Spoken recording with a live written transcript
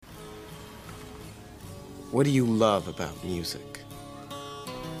What do you love about music?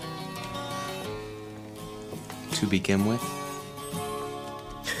 To begin with,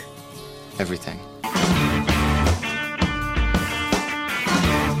 everything.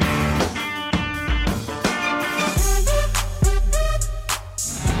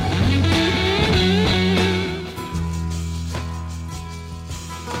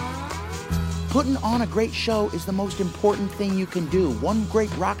 Putting on a great show is the most important thing you can do. One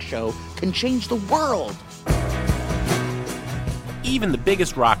great rock show can change the world. Even the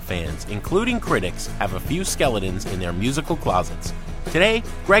biggest rock fans, including critics, have a few skeletons in their musical closets. Today,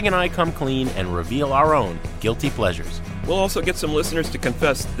 Greg and I come clean and reveal our own guilty pleasures. We'll also get some listeners to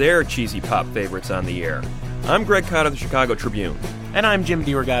confess their cheesy pop favorites on the air. I'm Greg Cott of the Chicago Tribune. And I'm Jim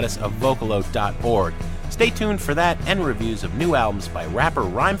DeRogatis of Vocalo.org. Stay tuned for that and reviews of new albums by rapper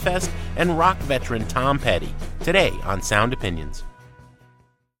Rhymefest and rock veteran Tom Petty. Today on Sound Opinions.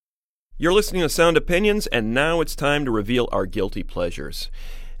 You're listening to Sound Opinions, and now it's time to reveal our guilty pleasures.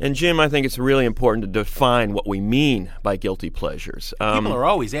 And Jim, I think it's really important to define what we mean by guilty pleasures. People are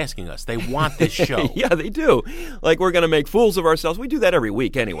always asking us. They want this show. Yeah, they do. Like we're going to make fools of ourselves. We do that every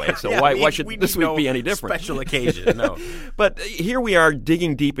week anyway, so yeah, why should this week be any different? Special occasion, no. But here we are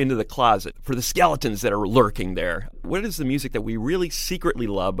digging deep into the closet for the skeletons that are lurking there. What is the music that we really secretly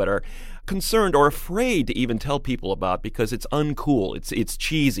love but are concerned or afraid to even tell people about because it's uncool, it's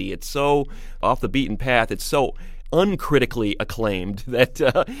cheesy, it's so off the beaten path, it's so uncritically acclaimed that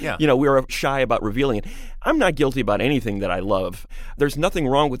we're shy about revealing it. I'm not guilty about anything that I love. There's nothing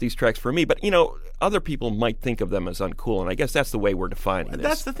wrong with these tracks for me, but other people might think of them as uncool, and I guess that's the way we're defining this.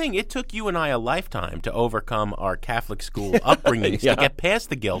 That's the thing. It took you and I a lifetime to overcome our Catholic school upbringings to get past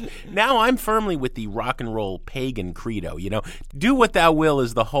the guilt. Now I'm firmly with the rock and roll pagan credo, do what thou will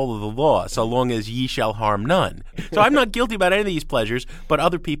is the whole of the law, so long as ye shall harm none. So I'm not guilty about any of these pleasures, but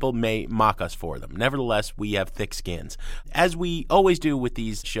other people may mock us for them. Nevertheless, we have thick skins. As we always do with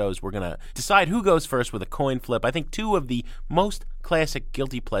these shows, we're going to decide who goes first with a coin flip. I think two of the most classic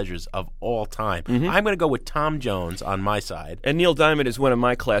guilty pleasures of all time. Mm-hmm. I'm going to go with Tom Jones on my side. And Neil Diamond is one of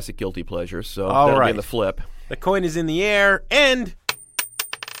my classic guilty pleasures, so that'll be the flip. The coin is in the air, and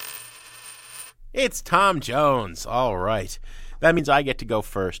it's Tom Jones. All right. That means I get to go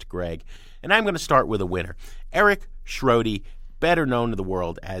first, Greg. And I'm going to start with a winner. Eric Schrody, better known to the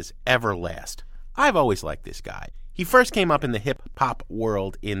world as Everlast. I've always liked this guy. He first came up in the hip-hop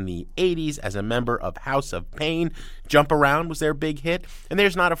world in the 80s as a member of House of Pain. Jump Around was their big hit, and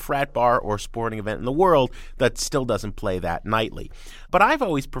there's not a frat bar or sporting event in the world that still doesn't play that nightly. But I've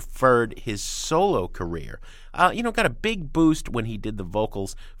always preferred his solo career. Got a big boost when he did the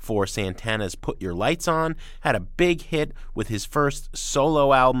vocals for Santana's Put Your Lights On, had a big hit with his first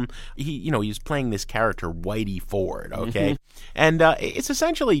solo album. He was playing this character, Whitey Ford, okay? Mm-hmm. And it's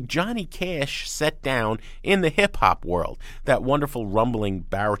essentially Johnny Cash set down in the hip-hop world, that wonderful rumbling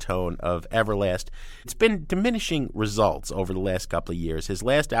baritone of Everlast. It's been diminishing results over the last couple of years. His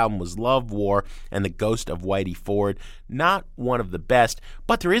last album was Love, War, and the Ghost of Whitey Ford. Not one of the best,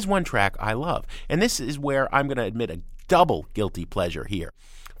 but there is one track I love, and this is where I'm going to admit a double guilty pleasure here.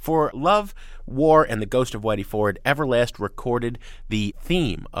 For Love, War, and the Ghost of Whitey Ford, Everlast recorded the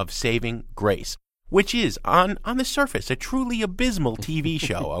theme of Saving Grace, which is, on the surface, a truly abysmal TV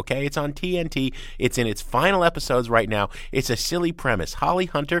show, okay? It's on TNT. It's in its final episodes right now. It's a silly premise. Holly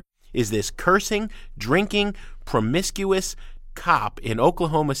Hunter is this cursing, drinking, promiscuous cop in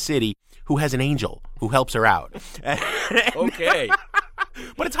Oklahoma City who has an angel who helps her out. Okay.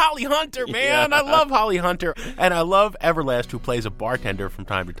 But it's Holly Hunter, man. Yeah. I love Holly Hunter. And I love Everlast, who plays a bartender from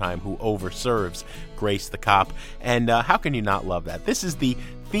time to time who overserves Grace the cop. And how can you not love that? This is the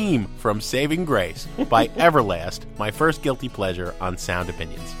theme from Saving Grace by Everlast, my first guilty pleasure on Sound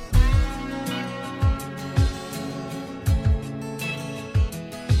Opinions.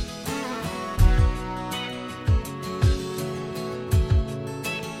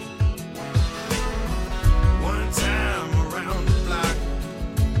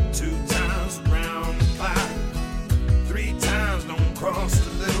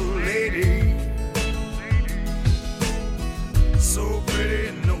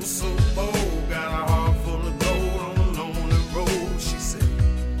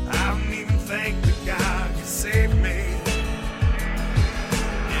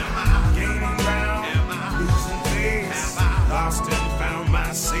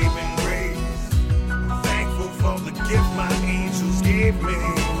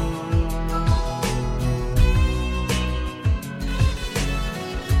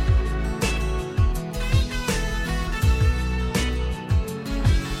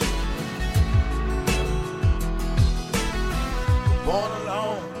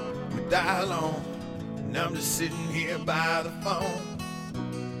 And I'm just sitting here by the phone,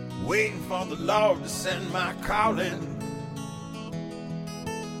 waiting for the Lord to send my calling.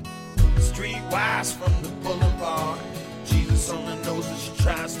 Streetwise from the boulevard, Jesus only knows that she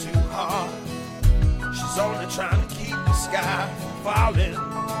tries too hard. She's only trying to keep the sky from falling.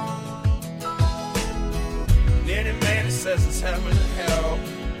 And any man that says it's heaven and hell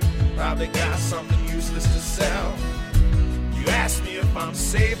probably got something useless to sell. You ask me if I'm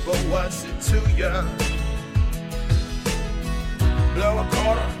safe, but what's it to ya? Blow a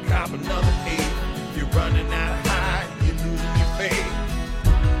quarter, cop another 8. If you're running out of high, you're losing your faith.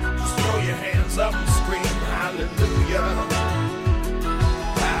 Just throw your hands up and scream hallelujah.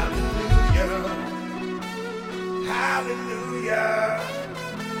 Hallelujah. Hallelujah.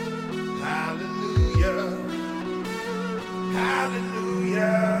 Hallelujah.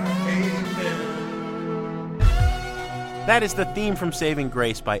 Hallelujah. Amen. That is the theme from Saving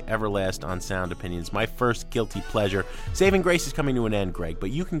Grace by Everlast on Sound Opinions, my first guilty pleasure. Saving Grace is coming to an end, Greg, but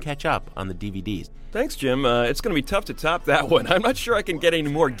you can catch up on the DVDs. Thanks, Jim. It's going to be tough to top that one. I'm not sure I can get any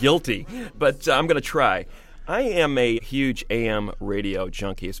more guilty, but I'm going to try. I am a huge AM radio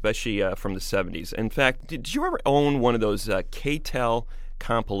junkie, especially from the 70s. In fact, did you ever own one of those KTEL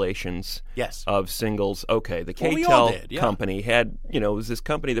compilations Yes. of singles? Okay, the Well, we all KTEL did, yeah. company had, it was this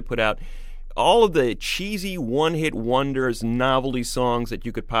company that put out all of the cheesy one-hit wonders, novelty songs that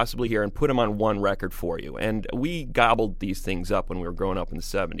you could possibly hear and put them on one record for you. And we gobbled these things up when we were growing up in the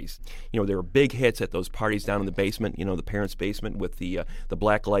 70s. There were big hits at those parties down in the basement, the parents' basement with the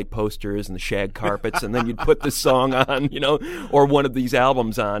black light posters and the shag carpets. And then you'd put this song on, or one of these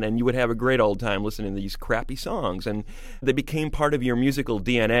albums on, and you would have a great old time listening to these crappy songs. And they became part of your musical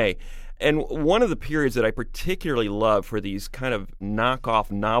DNA. And one of the periods that I particularly love for these kind of knockoff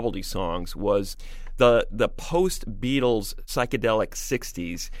novelty songs was the post-Beatles psychedelic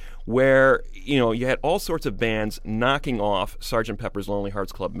 60s, where, you had all sorts of bands knocking off Sgt. Pepper's Lonely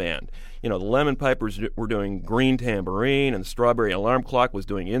Hearts Club Band. The Lemon Pipers were doing Green Tambourine, and the Strawberry Alarm Clock was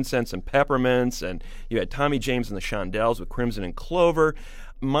doing Incense and Peppermints, and you had Tommy James and the Shondells with Crimson and Clover.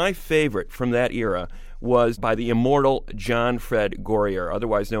 My favorite from that era was by the immortal John Fred Gourier,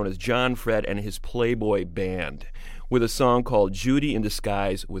 otherwise known as John Fred and his Playboy Band, with a song called Judy in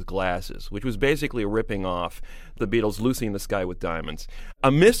Disguise with Glasses, which was basically ripping off the Beatles' Lucy in the Sky with Diamonds. A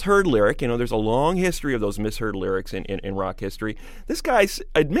misheard lyric, there's a long history of those misheard lyrics in rock history. This guy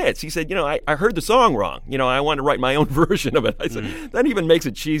admits, he said, I heard the song wrong. I wanted to write my own version of it. I said, that even makes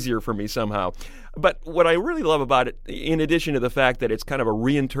it cheesier for me somehow. But what I really love about it, in addition to the fact that it's kind of a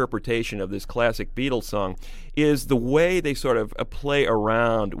reinterpretation of this classic Beatles song, is the way they sort of play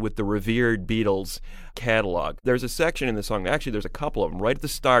around with the revered Beatles catalog. There's a section in the song, actually there's a couple of them, right at the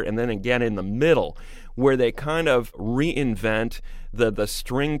start and then again in the middle, where they kind of reinvent the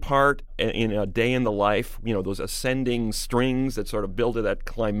string part in A Day in the Life, those ascending strings that sort of build to that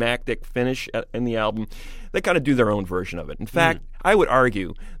climactic finish in the album. They kind of do their own version of it. In fact, I would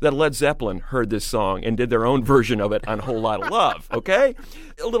argue that Led Zeppelin heard this song and did their own version of it on Whole Lotta Love, okay?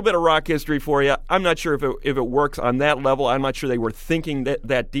 A little bit of rock history for you. I'm not sure if it works on that level. I'm not sure they were thinking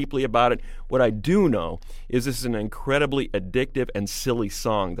that deeply about it. What I do know is this is an incredibly addictive and silly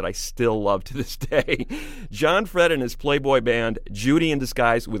song that I still love to this day. John Fred and his Playboy Band, Judy in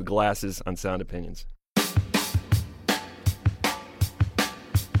Disguise with Glasses on Sound Opinions.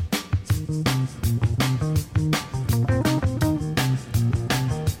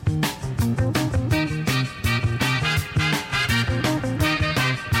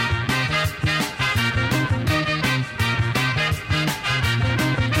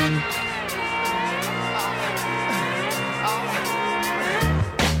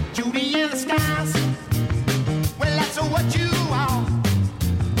 Judy in the skies. Well, that's what you are.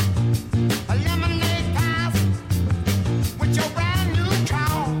 A lemonade pies with your brand new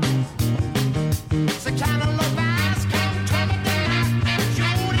car. It's the kind of love eyes come to me tonight.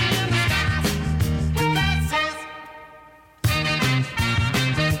 Judy in the skies. That's it.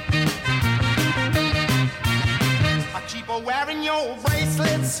 I keep on wearing your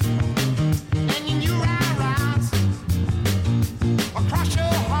bracelets and your new eyebrows across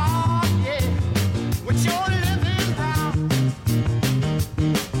your heart, yeah, with your living brown.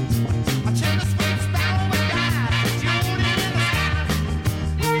 I tell the sweet sparrow with God, Judy in the skies.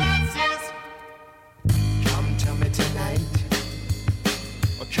 That's it. Come to me tonight,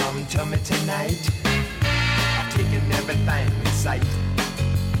 or come to me tonight. I've taken everything in sight.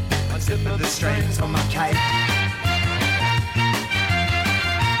 Unzip the strings on my kite.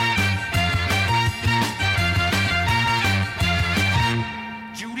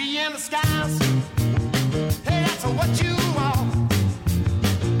 Judy in the skies. Hey, that's what you are.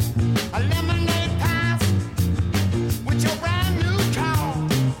 A lemonade pies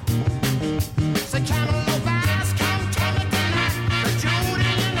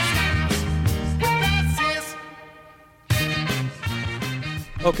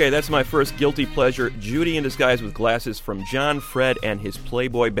Okay, that's my first guilty pleasure, Judy in Disguise with Glasses from John Fred and his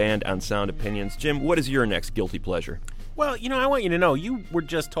Playboy Band on Sound Opinions. Jim, what is your next guilty pleasure? Well, I want you to know, you were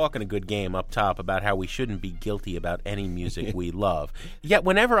just talking a good game up top about how we shouldn't be guilty about any music we love. Yet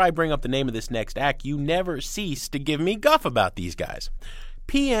whenever I bring up the name of this next act, you never cease to give me guff about these guys.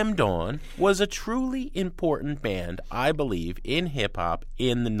 PM Dawn was a truly important band, I believe, in hip-hop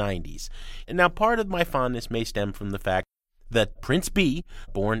in the 90s. And now part of my fondness may stem from the fact that Prince B,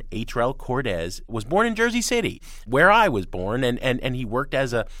 born H.R.L. Cordes, was born in Jersey City, where I was born, and he worked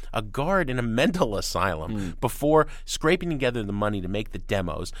as a guard in a mental asylum before scraping together the money to make the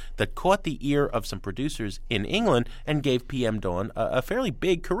demos that caught the ear of some producers in England and gave PM Dawn a fairly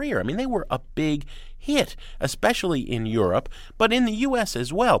big career. I mean, they were a big hit, especially in Europe, but in the U.S.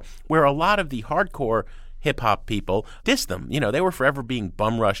 as well, where a lot of the hardcore hip-hop people dissed them. They were forever being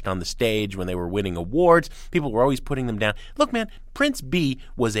bum-rushed on the stage when they were winning awards. People were always putting them down. Look, man, Prince B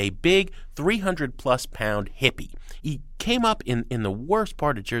was a big 300-plus pound hippie. He came up in the worst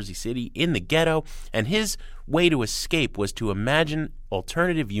part of Jersey City, in the ghetto, and his way to escape was to imagine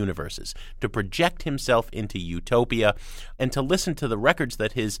alternative universes, to project himself into utopia, and to listen to the records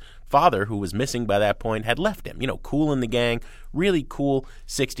that his father, who was missing by that point, had left him. Cool in the Gang, really cool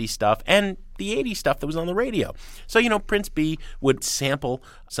 60s stuff, and the 80s stuff that was on the radio. So, Prince B would sample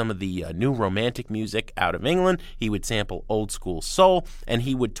some of the new romantic music out of England. He would sample old school soul, and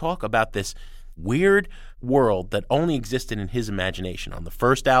he would talk about this weird world that only existed in his imagination. On the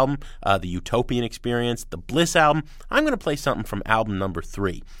first album, The Utopian Experience, the Bliss album, I'm going to play something from album number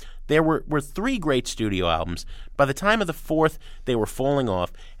 3. There were 3 great studio albums. By the time of the 4th, they were falling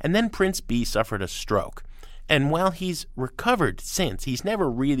off, and then Prince B suffered a stroke. And while he's recovered since, he's never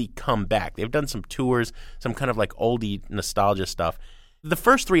really come back. They've done some tours, some kind of like oldie nostalgia stuff. The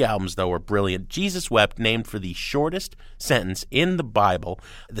first 3 albums, though, were brilliant. Jesus Wept, named for the shortest sentence in the Bible.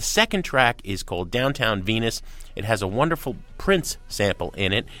 The second track is called Downtown Venus. It has a wonderful Prince sample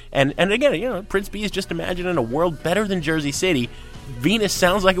in it. And again, Prince B is just imagining a world better than Jersey City. Venus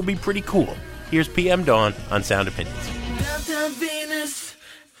sounds like it would be pretty cool. Here's PM Dawn on Sound Opinions. Downtown Venus,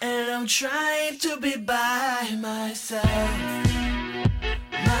 and I'm trying to be by myself.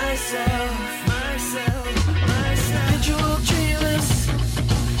 Visual dreamers,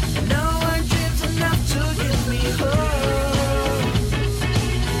 no one dreams enough to give me hope.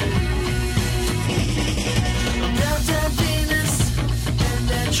 I'm downtown Venus, and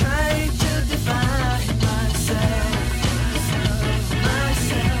I'm trying to define myself.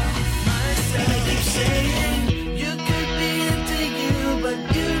 I keep saying you could be into you, but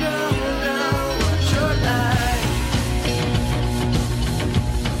you don't know what you're like.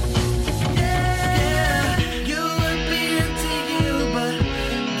 Yeah, you would be into you, but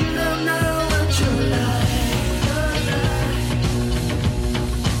you don't know what you're like.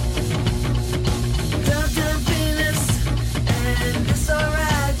 Downtown Venus, and it's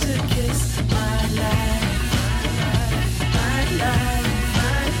alright to kiss my life.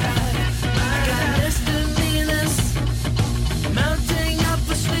 I got misdemeanors mounting up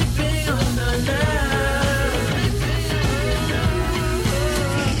for sleeping on the night.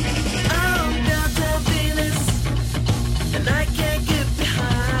 I'm downtown Venus, and I can't get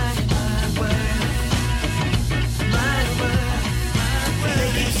behind my word. They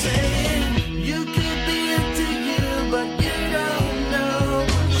keep saying you could be into you, but you don't know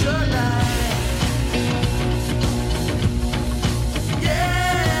what you're like.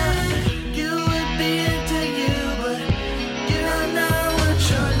 Yeah, you would be into you, but you don't know what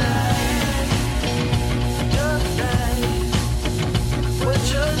you're like. What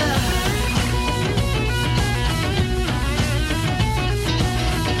you're like.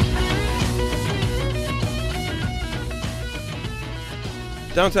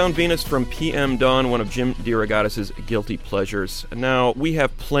 Downtown Venus from PM Dawn, one of Jim DeRogatis' guilty pleasures. Now, we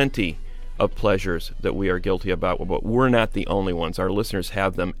have plenty of pleasures that we are guilty about, but we're not the only ones. Our listeners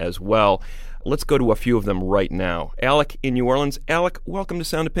have them as well. Let's go to a few of them right now. Alec in New Orleans. Alec, welcome to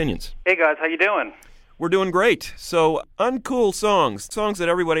Sound Opinions. Hey guys, how you doing? We're doing great. So, uncool songs that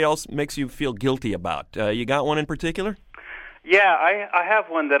everybody else makes you feel guilty about. You got one in particular? Yeah, I have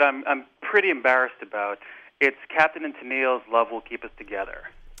one that I'm pretty embarrassed about. It's Captain and Tennille's "Love Will Keep Us Together."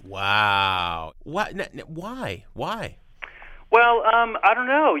 Wow. What? Why? Well, I don't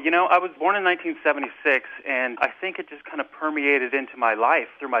know. I was born in 1976, and I think it just kind of permeated into my life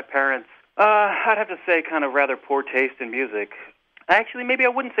through my parents. I'd have to say kind of rather poor taste in music. Actually, maybe I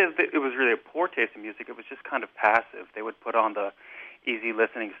wouldn't say that it was really a poor taste in music. It was just kind of passive. They would put on the easy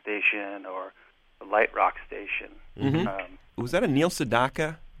listening station or the light rock station. Was that a Neil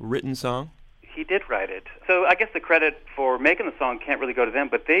Sedaka written song? he did write it. So I guess the credit for making the song can't really go to them,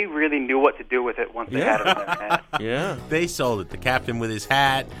 but they really knew what to do with it once they had it in their hands. Yeah. They sold it. The captain with his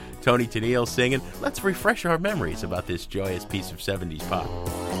hat, Tony Tennille singing. Let's refresh our memories about this joyous piece of 70s pop.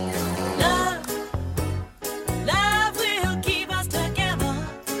 Love will keep us together.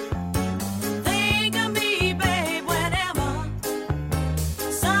 Think of me, babe, whenever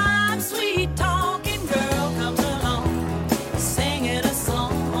some sweet talking girl comes along, singing a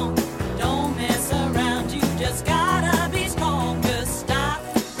song. Don't mess around, you just gotta be strong. Just stop,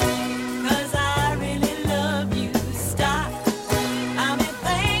 'cause I really love you. Stop, I'm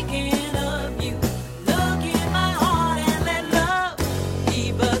thinking of you. Look in my heart and let love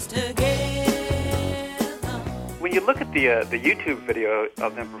keep us together. When you look at the YouTube video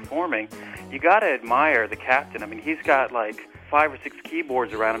of them performing, you got to admire the captain. I mean, he's got like 5 or 6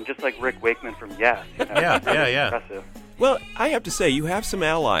 keyboards around him, just like Rick Wakeman from Yes. You know? Yeah. Impressive. Well, I have to say, you have some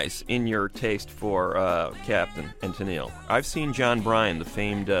allies in your taste for Captain and Tennille. I've seen John Bryan, the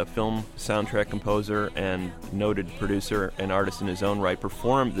famed film soundtrack composer and noted producer and artist in his own right,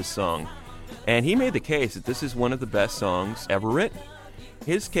 perform this song. And he made the case that this is one of the best songs ever written.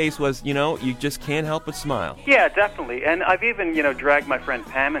 His case was, you just can't help but smile. Yeah, definitely. And I've even, dragged my friend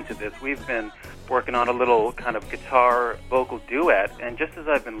Pam into this. We've been working on a little kind of guitar vocal duet, and just as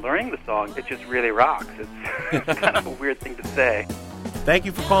I've been learning the song, it just really rocks. It's kind of a weird thing to say. Thank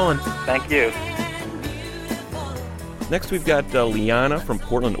you for calling. Thank you. Next, we've got Liana from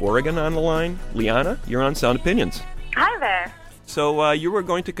Portland, Oregon on the line. Liana, you're on Sound Opinions. Hi there. So you were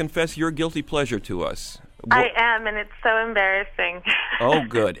going to confess your guilty pleasure to us. I am, and it's so embarrassing. Oh,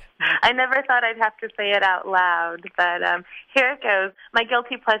 good. I never thought I'd have to say it out loud, but here it goes. My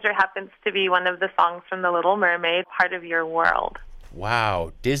guilty pleasure happens to be one of the songs from The Little Mermaid, Part of Your World.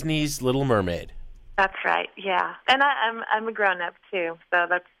 Wow, Disney's Little Mermaid. That's right, yeah. And I'm a grown-up, too, so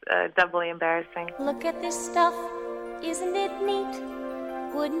that's doubly embarrassing. Look at this stuff, isn't it neat?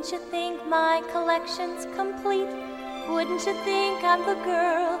 Wouldn't you think my collection's complete? Wouldn't you think I'm the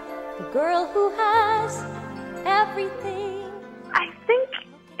girl who has everything? I think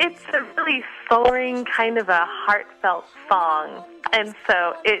it's a really soaring, kind of a heartfelt song, and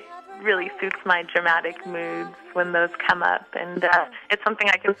so it really suits my dramatic moods when those come up, and it's something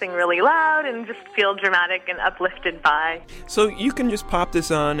I can sing really loud and just feel dramatic and uplifted by. So you can just pop this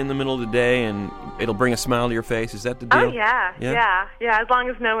on in the middle of the day and it'll bring a smile to your face, is that the deal? Oh, yeah, as long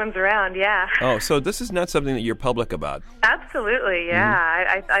as no one's around, yeah. Oh, so this is not something that you're public about? Absolutely,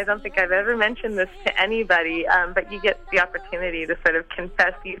 yeah. Mm-hmm. I don't think I've ever mentioned this to anybody, but you get the opportunity to sort of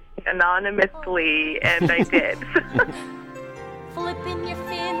confess you anonymously, and I did. Flipping your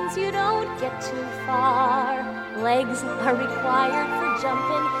fins, you don't get too far. Legs are required for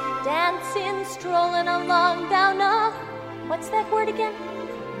jumping, dancing, strolling along down a, what's that word again?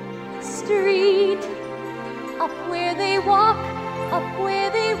 Street. Up where they walk, up where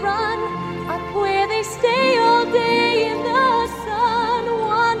they run, up where they stay all day in the sun,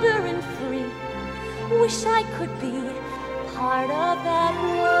 wandering free. Wish I could be part of that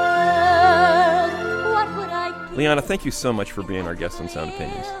world. What would I give? Liana, thank you so much for being our guest on Sound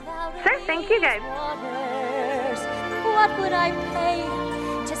Opinions. Sure, thank you guys. What would I pay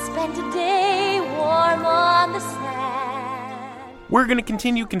to spend a day warm on the sand? We're going to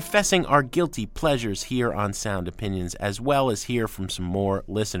continue confessing our guilty pleasures here on Sound Opinions, as well as hear from some more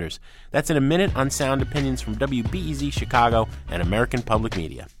listeners. That's in a minute on Sound Opinions from WBEZ Chicago and American Public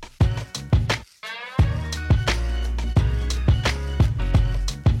Media.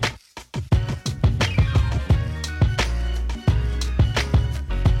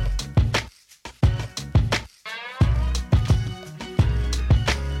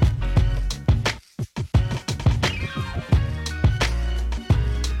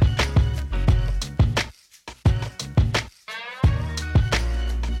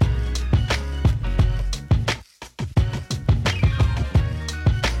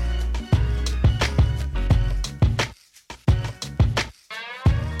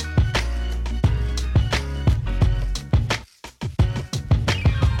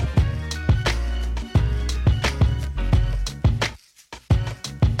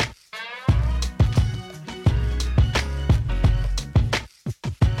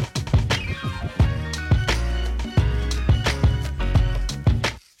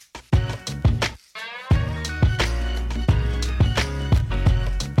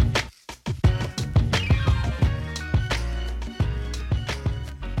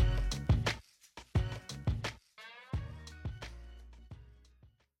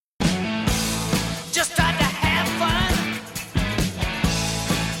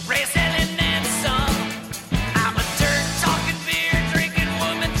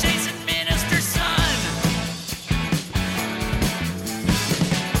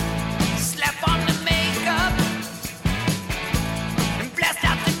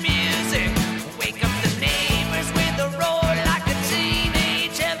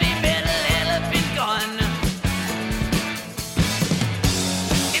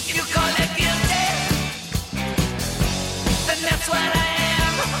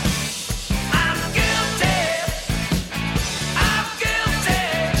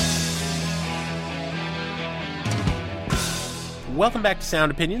 Welcome back to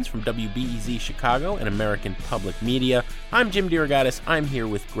Sound Opinions from WBEZ Chicago and American Public Media. I'm Jim DeRogatis. I'm here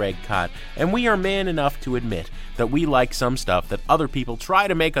with Greg Kot, and we are man enough to admit that we like some stuff that other people try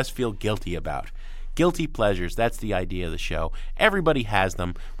to make us feel guilty about. Guilty pleasures, that's the idea of the show. Everybody has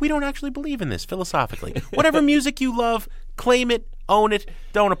them. We don't actually believe in this philosophically. Whatever music you love, claim it, own it,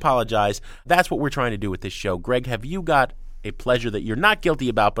 don't apologize. That's what we're trying to do with this show. Greg, have you got a pleasure that you're not guilty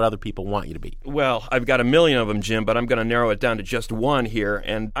about but other people want you to be? Well, I've got a million of them, Jim, but I'm going to narrow it down to just one here,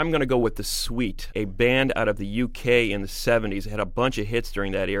 and I'm going to go with The Sweet, a band out of the UK in the 70s. It had a bunch of hits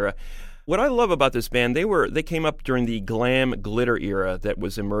during that era. What I love about this band, they came up during the glam glitter era that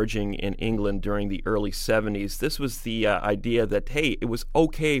was emerging in England during the early 70s. This was the idea that, hey, it was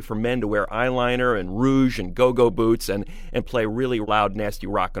okay for men to wear eyeliner and rouge and go-go boots and play really loud, nasty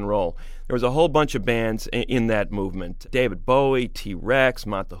rock and roll. There was a whole bunch of bands in that movement. David Bowie, T-Rex,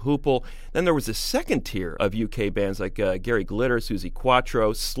 Mott the Hoople. Then there was a second tier of UK bands like Gary Glitter, Suzi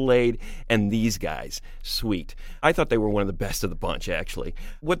Quatro, Slade, and these guys, Sweet. I thought they were one of the best of the bunch, actually.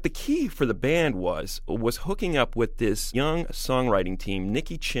 What the key for the band was hooking up with this young songwriting team,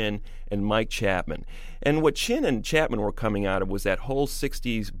 Nicky Chinn and Mike Chapman. And what Chinn and Chapman were coming out of was that whole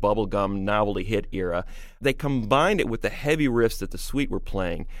 60s bubblegum novelty hit era. They combined it with the heavy riffs that the Sweet were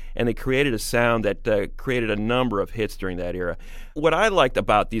playing, and they created a sound that created a number of hits during that era. What I liked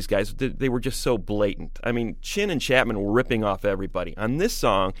about these guys, they were just so blatant. I mean, Chinn and Chapman were ripping off everybody. On this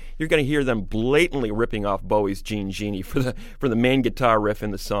song, you're going to hear them blatantly ripping off Bowie's Jean Genie for the main guitar riff in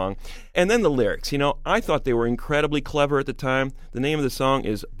the song. And then the lyrics. You know, I thought they were incredibly clever at the time. The name of the song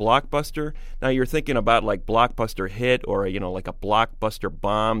is Blockbuster. Now, you're thinking about like Blockbuster Hit or, like a blockbuster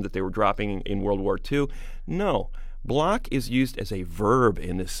bomb that they were dropping in World War II. No. Block is used as a verb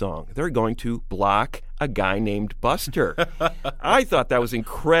in this song. They're going to block a guy named Buster. I thought that was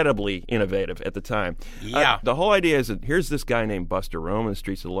incredibly innovative at the time. Yeah. The whole idea is that here's this guy named Buster roaming the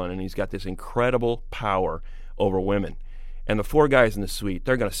streets of London. He's got this incredible power over women. And the four guys in the Suite,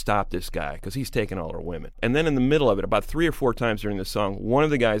 they're going to stop this guy because he's taking all her women. And then in the middle of it, about 3 or 4 times during the song, one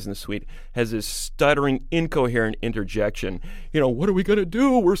of the guys in the Suite has this stuttering, incoherent interjection. What are we going to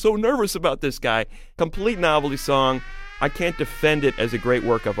do? We're so nervous about this guy. Complete novelty song. I can't defend it as a great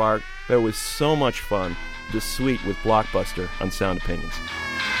work of art, but it was so much fun. The Suite with Blockbuster on Sound Opinions.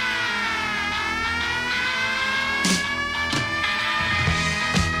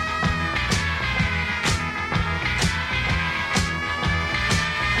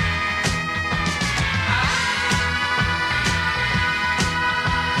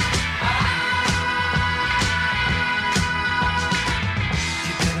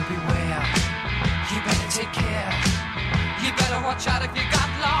 Watch out if you got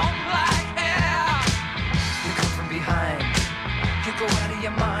long black hair. You come from behind, you go out of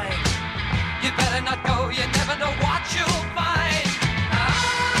your mind. You better not go, you never know what you'll find.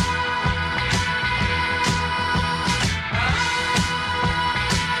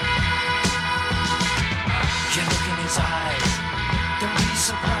 You look in his eyes, don't be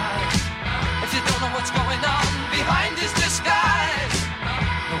surprised if you don't know what's going on behind his disguise.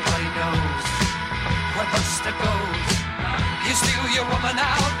 Nobody knows where Buster goes. You steal your woman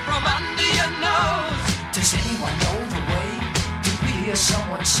out from under your nose. Does anyone know the way? Do we hear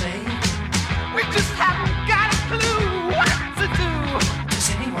someone say? We just haven't got a clue what to do.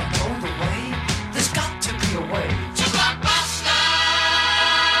 Does anyone know the way? There's got to be a way to Blockbuster.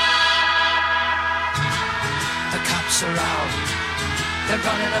 The cops are out. They're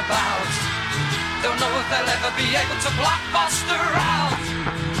running about. Don't know if they'll ever be able to block Buster out.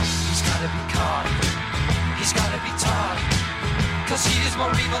 He's gotta be caught. He's gotta be taught. 'Cause he is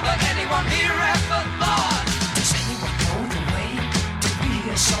more evil than anyone here ever thought. Does anyone know the way? Did we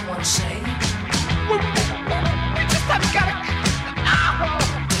hear someone say? We just haven't got it.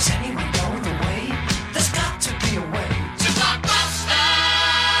 Does anyone know the way? There's got to be a way to Blockbuster.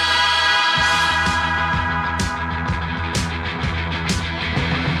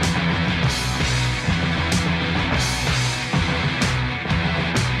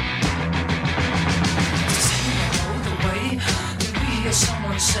 Does anyone know the way? Hear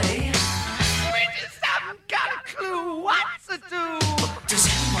someone say, we just haven't got a clue what to do. Does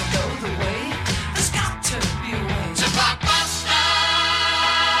anyone know the way? There's got to be a way to Blockbuster.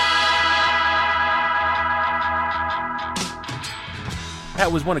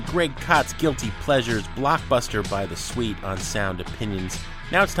 That was one of Greg Kot's guilty pleasures, Blockbuster by The Sweet on Sound Opinions.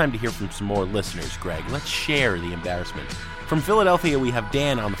 Now it's time to hear from some more listeners, Greg. Let's share the embarrassment. From Philadelphia, we have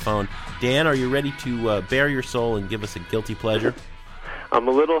Dan on the phone. Dan, are you ready to bare your soul and give us a guilty pleasure? I'm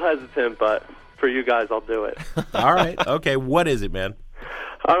a little hesitant, but for you guys, I'll do it. All right. Okay. What is it, man?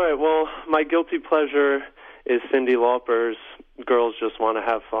 All right. Well, my guilty pleasure is Cyndi Lauper's girls just want to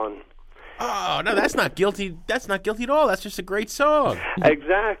have fun. Oh, no, that's not guilty. That's not guilty at all. That's just a great song.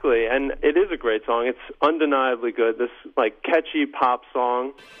 Exactly, and it is a great song. It's undeniably good. This like catchy pop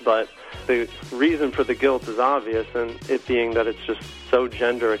song, but the reason for the guilt is obvious, and it being that it's just so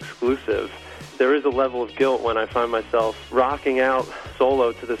gender exclusive. There is a level of guilt when I find myself rocking out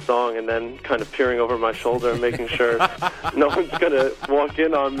solo to this song and then kind of peering over my shoulder and making sure no one's going to walk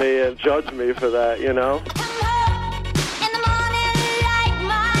in on me and judge me for that, you know?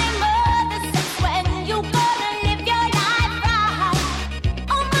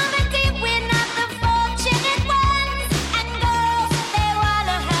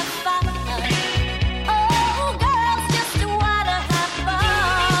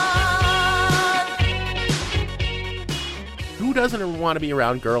 Who doesn't want to be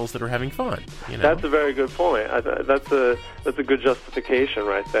around girls that are having fun? You know? That's a very good point. That's a good justification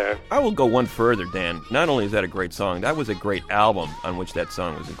right there. I will go one further, Dan. Not only is that a great song, that was a great album on which that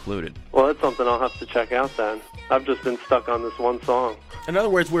song was included. Well, that's something I'll have to check out then. I've just been stuck on this one song. In other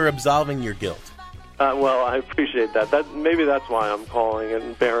words, we're absolving your guilt. Well, I appreciate that. Maybe that's why I'm calling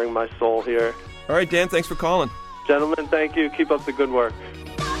and bearing my soul here. All right, Dan, thanks for calling. Gentlemen, thank you. Keep up the good work.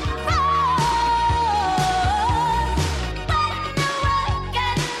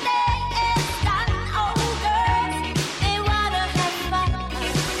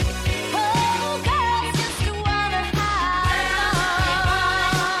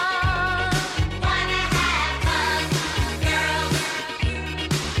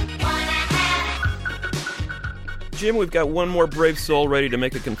 Jim, we've got one more brave soul ready to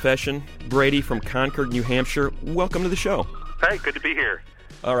make a confession. Brady from Concord, New Hampshire. Welcome to the show. Hey, good to be here.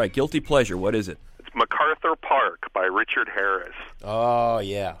 All right, guilty pleasure. What is it? It's MacArthur Park by Richard Harris. Oh,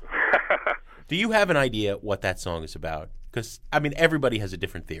 yeah. Do you have an idea what that song is about? Because, I mean, everybody has a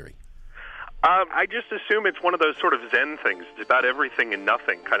different theory. I just assume it's one of those sort of Zen things. It's about everything and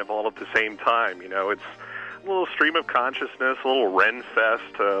nothing, kind of all at the same time. You know, it's a little stream of consciousness, a little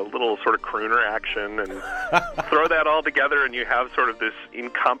Rhymefest, a little sort of crooner action, and throw that all together and you have sort of this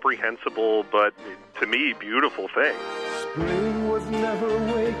incomprehensible but, to me, beautiful thing. Spring was never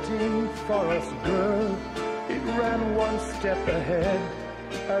waiting for us, girl. It ran one step ahead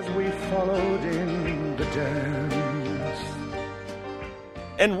as we followed in the dance.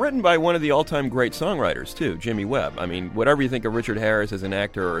 And written by one of the all-time great songwriters, too, Jimmy Webb. I mean, whatever you think of Richard Harris as an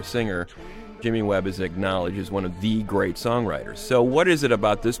actor or a singer, Jimmy Webb is acknowledged as one of the great songwriters. So what is it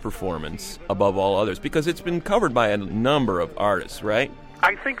about this performance above all others? Because it's been covered by a number of artists, right?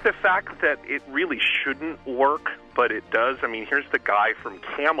 I think the fact that it really shouldn't work, but it does. I mean, here's the guy from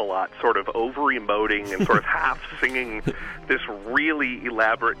Camelot sort of over-emoting and sort of half-singing this really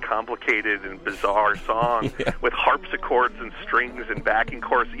elaborate, complicated, and bizarre song with harpsichords and strings and backing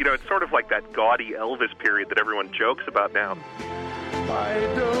chorus. You know, it's sort of like that gaudy Elvis period that everyone jokes about now. I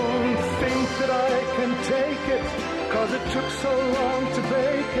don't think that I can take it, 'cause it took so long to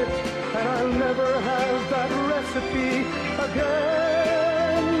bake it, and I'll never have that recipe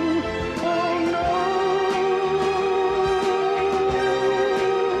again. Oh no.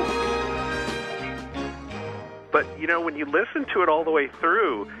 But, you know, when you listen to it all the way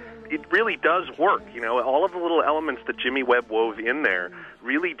through, it really does work. You know, all of the little elements that Jimmy Webb wove in there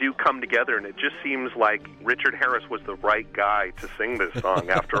really do come together, and it just seems like Richard Harris was the right guy to sing this song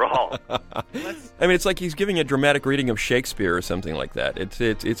after all. I mean, it's like he's giving a dramatic reading of Shakespeare or something like that.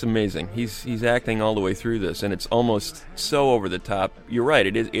 It's amazing. He's acting all the way through this, and it's almost so over the top. You're right.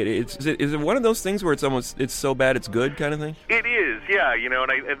 Is it one of those things where it's so bad it's good kind of thing? It is, yeah. You know,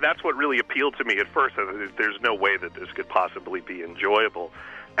 and that's what really appealed to me at first. There's no way that this could possibly be enjoyable.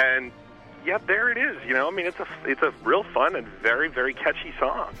 And yet there it is, you know. I mean, it's a real fun and very, very catchy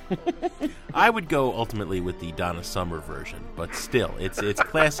song. I would go ultimately with the Donna Summer version, but still, it's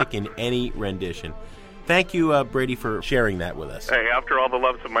classic in any rendition. Thank you, Brady, for sharing that with us. Hey, after all the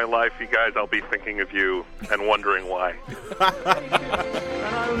loves of my life, you guys, I'll be thinking of you and wondering why. And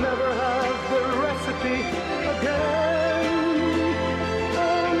I'll never have the recipe again.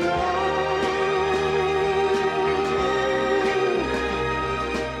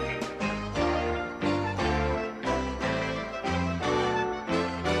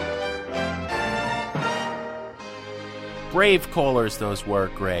 Brave callers those were,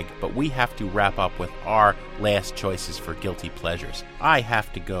 Greg, but we have to wrap up with our last choices for guilty pleasures. I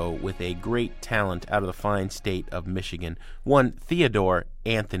have to go with a great talent out of the fine state of Michigan, one Theodore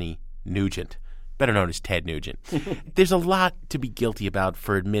Anthony Nugent, better known as Ted Nugent. There's a lot to be guilty about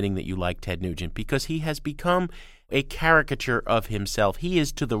for admitting that you like Ted Nugent, because he has become a caricature of himself. He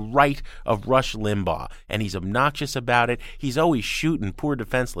is to the right of Rush Limbaugh, and he's obnoxious about it. He's always shooting poor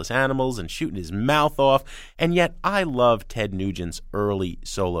defenseless animals and shooting his mouth off, and yet I love Ted Nugent's early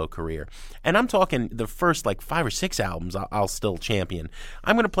solo career. And I'm talking the first 5 or 6 albums I'll still champion.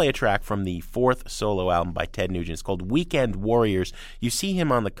 I'm going to play a track from the 4th solo album by Ted Nugent. It's called Weekend Warriors. You see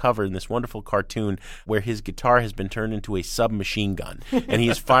him on the cover in this wonderful cartoon where his guitar has been turned into a submachine gun, and he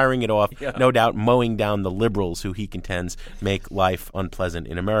is firing it off, no doubt mowing down the liberals who he contends make life unpleasant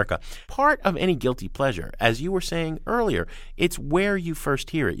in America. Part of any guilty pleasure, as you were saying earlier, it's where you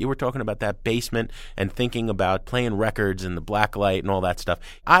first hear it. You were talking about that basement and thinking about playing records and the black light and all that stuff.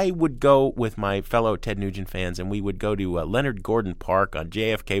 I would go with my fellow Ted Nugent fans, and we would go to Leonard Gordon Park on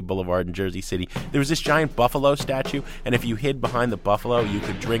JFK Boulevard in Jersey City. There was this giant buffalo statue, and if you hid behind the buffalo, you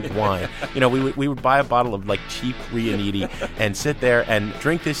could drink wine. We would buy a bottle of cheap Riunite and sit there and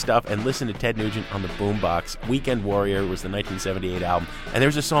drink this stuff and listen to Ted Nugent on the boombox. Weekend Warrior was the 1978 album, and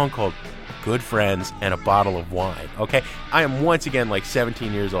there's a song called Good Friends and a Bottle of Wine. Okay, I am once again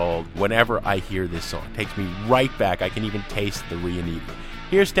 17 years old whenever I hear this song. It takes me right back. I can even taste the Riunite.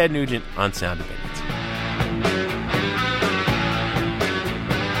 Here's Ted Nugent on Sound Opinions.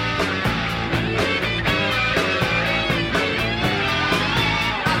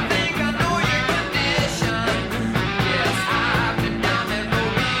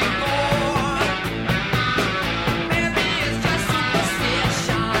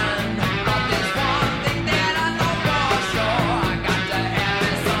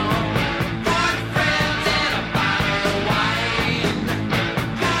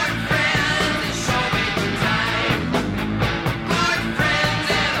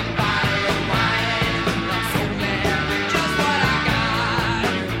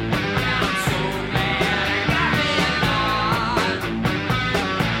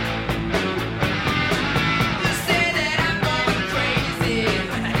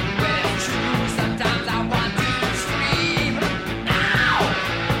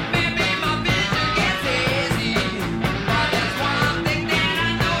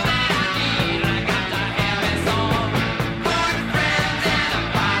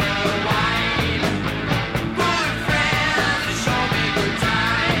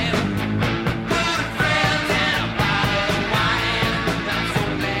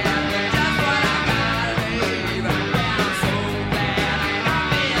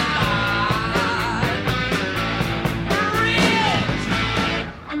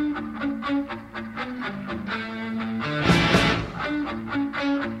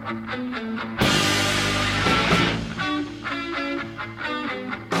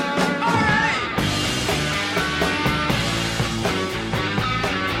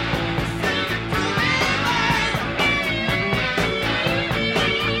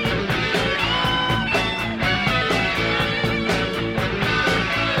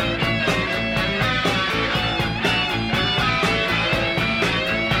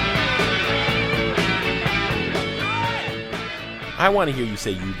 I want to hear you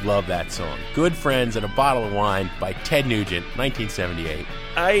say you love that song. Good Friends and a Bottle of Wine by Ted Nugent, 1978.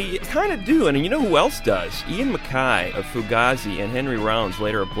 I kind of do, and you know who else does? Ian MacKaye of Fugazi and Henry Rollins,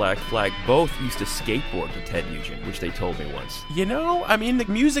 later of Black Flag, both used to skateboard to Ted Nugent, which they told me once. The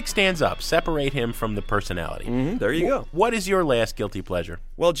music stands up. Separate him from the personality. There you go. What is your last guilty pleasure?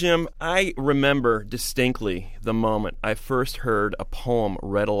 Well, Jim, I remember distinctly the moment I first heard a poem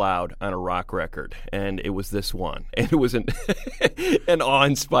read aloud on a rock record, and it was this one. And it was an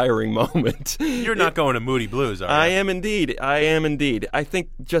awe-inspiring moment. You're not going to Moody Blues, are you? I am indeed. I think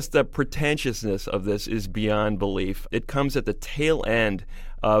just the pretentiousness of this is beyond belief. It comes at the tail end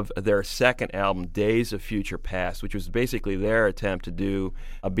of their second album, Days of Future Past, which was basically their attempt to do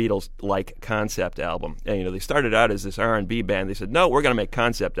a Beatles-like concept album. And, they started out as this R&B band. They said, no, we're going to make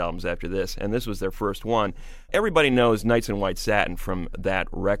concept albums after this. And this was their first one. Everybody knows Nights in White Satin from that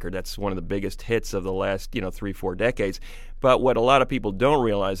record. That's one of the biggest hits of the last, 3-4 decades. But what a lot of people don't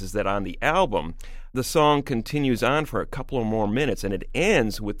realize is that on the album, the song continues on for a couple of more minutes, and it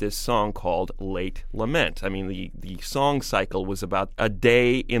ends with this song called Late Lament. I mean, the song cycle was about a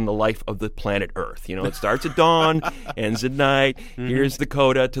day in the life of the planet Earth. It starts at dawn, ends at night. Here's the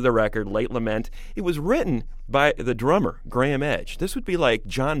coda to the record, Late Lament. It was written by the drummer, Graham Edge. This would be like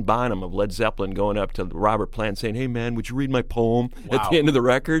John Bonham of Led Zeppelin going up to Robert Plant saying, hey, man, would you read my poem at the end of the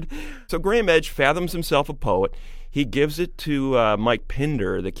record? So Graham Edge fathoms himself a poet. He gives it to Mike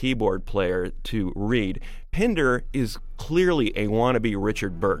Pinder, the keyboard player, to read. Pinder is clearly a wannabe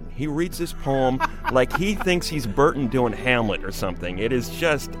Richard Burton. He reads this poem like he thinks he's Burton doing Hamlet or something. It is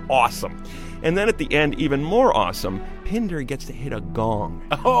just awesome. And then at the end, even more awesome, Pinder gets to hit a gong.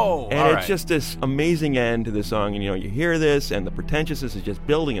 Oh, and all it's right. just this amazing end to the song. And, you hear this, and the pretentiousness is just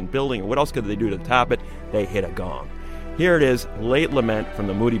building and building. And what else could they do to top it? They hit a gong. Here it is, Late Lament from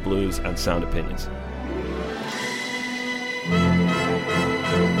the Moody Blues on Sound Opinions.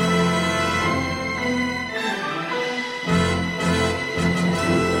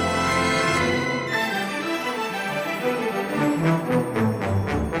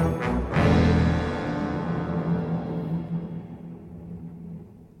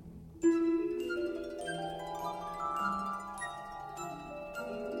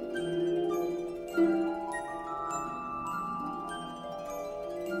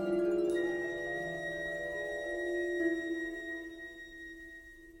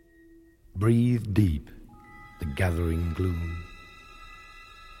 Breathe deep the gathering gloom.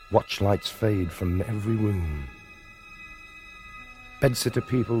 Watch lights fade from every room. Bedsitter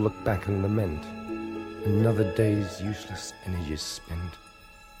people look back and lament. Another day's useless energy spent.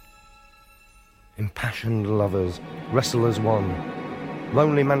 Impassioned lovers wrestle as one.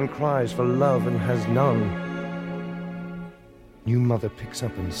 Lonely man cries for love and has none. New mother picks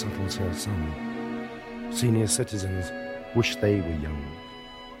up and settles her son. Senior citizens wish they were young.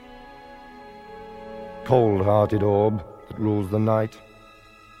 Cold-hearted orb that rules the night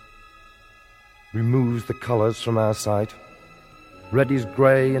removes the colors from our sight. Red is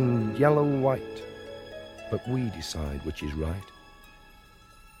grey and yellow white, but we decide which is right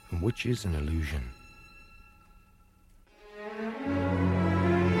and which is an illusion.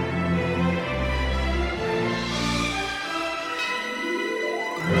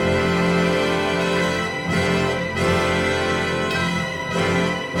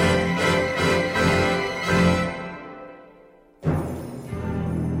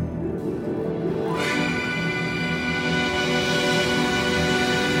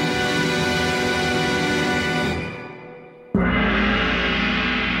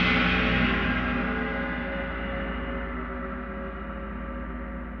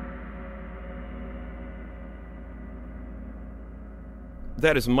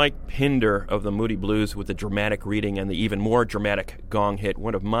 That is Mike Pinder of the Moody Blues with the dramatic reading and the even more dramatic gong hit,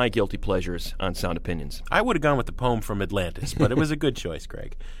 one of my guilty pleasures on Sound Opinions. I would have gone with the poem from Atlantis, but it was a good choice,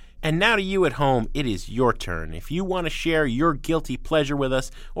 Greg. And now to you at home, it is your turn. If you want to share your guilty pleasure with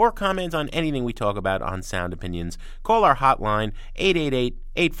us or comment on anything we talk about on Sound Opinions, call our hotline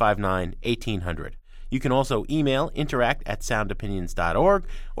 888-859-1800. You can also email interact@soundopinions.org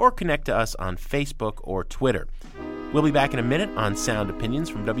or connect to us on Facebook or Twitter. We'll be back in a minute on Sound Opinions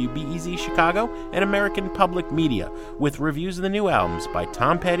from WBEZ Chicago and American Public Media with reviews of the new albums by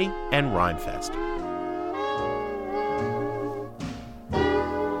Tom Petty and Rhymefest.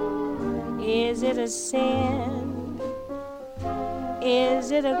 Is it a sin?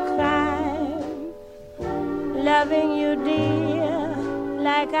 Is it a crime? Loving you, dear,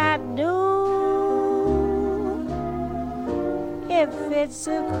 like I do. If it's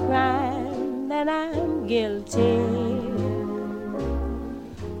a crime, then I'm guilty.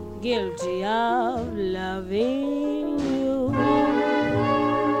 Guilty of loving you.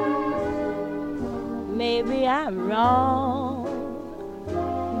 Maybe I'm wrong,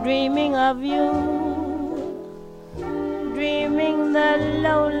 dreaming of you, dreaming the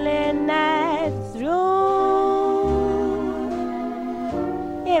lonely night through.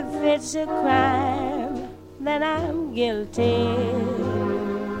 If it's a crime, then I'm guilty.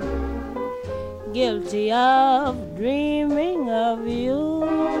 Guilty of dreaming of you.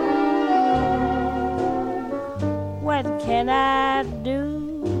 What can I do?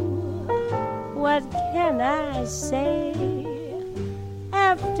 What can I say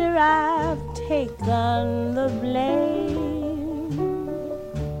after I've taken the blame?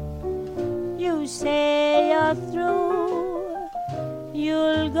 You say you're through,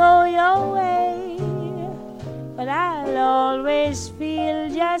 you'll go your way, but I'll always feel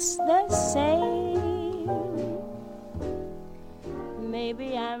just the same.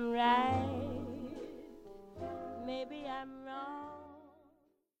 Maybe I'm right, maybe I'm wrong.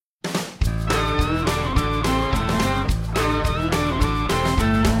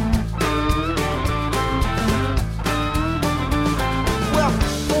 Well,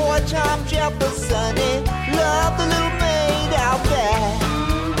 boy, Tom Jefferson, he loved the little maid out there.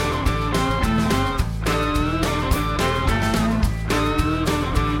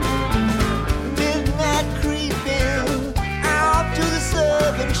 Midnight creeping out to the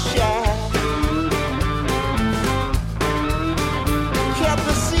southern shack.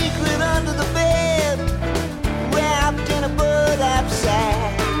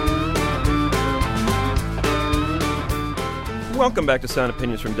 Welcome back to Sound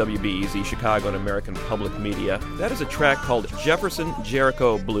Opinions from WBEZ, Chicago and American Public Media. That is a track called Jefferson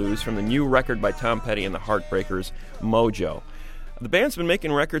Jericho Blues from the new record by Tom Petty and the Heartbreakers, Mojo. The band's been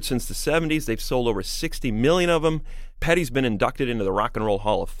making records since the 70s. They've sold over 60 million of them. Petty's been inducted into the Rock and Roll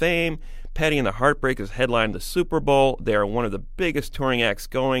Hall of Fame. Petty and the Heartbreakers headlined the Super Bowl. They are one of the biggest touring acts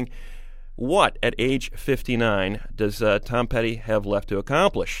going. What, at age 59, does Tom Petty have left to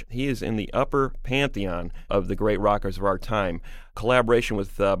accomplish? He is in the upper pantheon of the great rockers of our time. Collaboration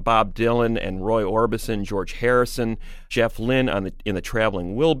with Bob Dylan and Roy Orbison, George Harrison, Jeff Lynne in the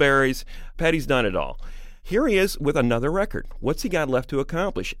Traveling Wilburys. Petty's done it all. Here he is with another record. What's he got left to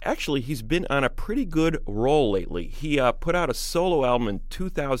accomplish? Actually, he's been on a pretty good roll lately. He put out a solo album in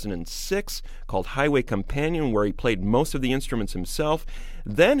 2006 called Highway Companion, where he played most of the instruments himself.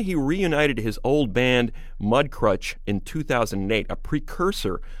 Then he reunited his old band, Mudcrutch, in 2008, a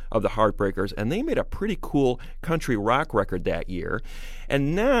precursor of the Heartbreakers, and they made a pretty cool country rock record that year.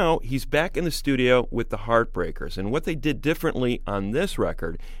 And now he's back in the studio with the Heartbreakers. And what they did differently on this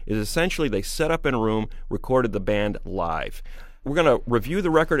record is essentially they set up in a room, recorded the band live. We're going to review the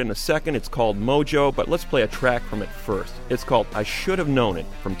record in a second. It's called Mojo, but let's play a track from it first. It's called I Should Have Known It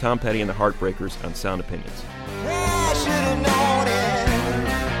from Tom Petty and the Heartbreakers on Sound Opinions. I should have known it.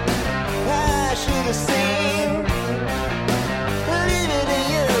 I should have seen. Leave it to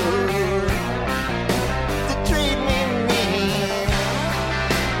you to treat me mean.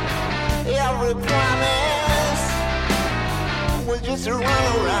 Every promise was just a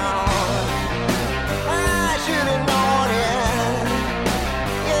runaround. I should have known it.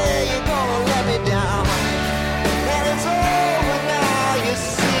 Yeah, you're gonna let me down. And it's over now, you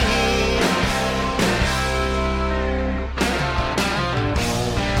see.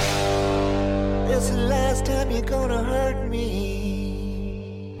 It's the last time you're gonna hurt me.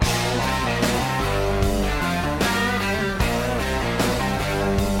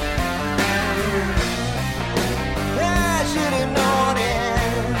 I should have known it.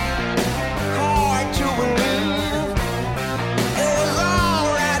 Hard to believe. It was all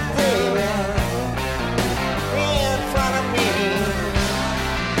right there in front of me.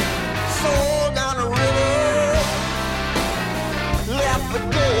 Sold down the river, left for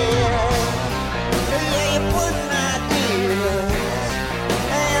dead. Yeah, you're putting ideas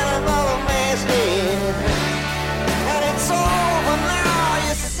in another man's head. And it's over now,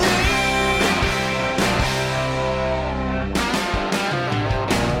 you see.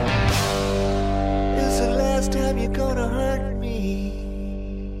 It's the last time you're gonna hurt me.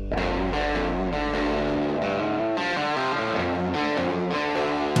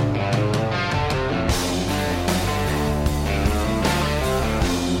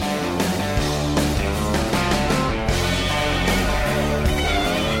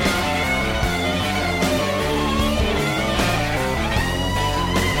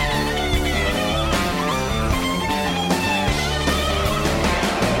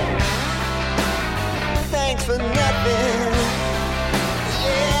 Thanks for nothing.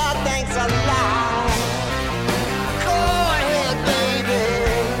 Yeah, thanks a lot. Go ahead, baby.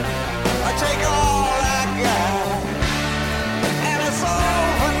 I take all I got. And it's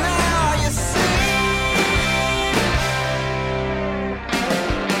over now, you see.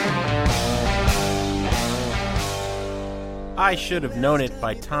 I Should Have Known It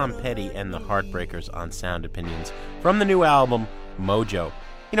by Tom Petty and the Heartbreakers on Sound Opinions from the new album, Mojo.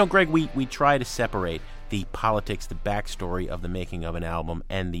 You know, Greg, we try to separate the politics, the backstory of the making of an album,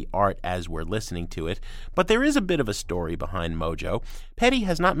 and the art as we're listening to it. But there is a bit of a story behind Mojo. Petty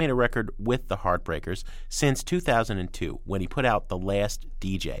has not made a record with the Heartbreakers since 2002, when he put out The Last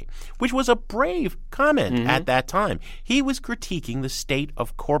DJ, which was a brave comment at that time. He was critiquing the state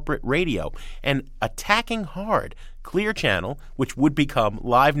of corporate radio and attacking hard Clear Channel, which would become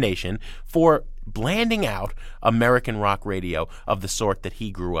Live Nation, for blanding out American rock radio of the sort that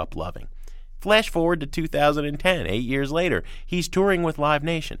he grew up loving. Flash forward to 2010, 8 years later. He's touring with Live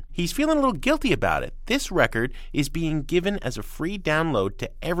Nation. He's feeling a little guilty about it. This record is being given as a free download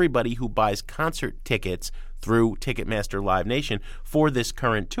to everybody who buys concert tickets through Ticketmaster Live Nation for this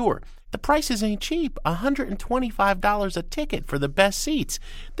current tour. The prices ain't cheap, $125 a ticket for the best seats.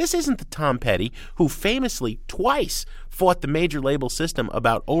 This isn't the Tom Petty who famously twice fought the major label system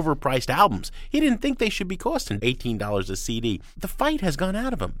about overpriced albums. He didn't think they should be costing $18 a CD. The fight has gone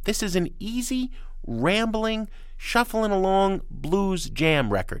out of him. This is an easy, rambling, shuffling along blues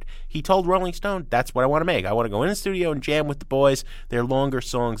jam record. He told Rolling Stone, that's what I want to make. I want to go in the studio and jam with the boys. They're longer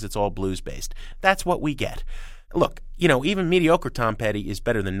songs. It's all blues-based. That's what we get. Look, you know, even mediocre Tom Petty is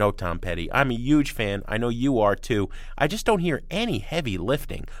better than no Tom Petty. I'm a huge fan. I know you are too. I just don't hear any heavy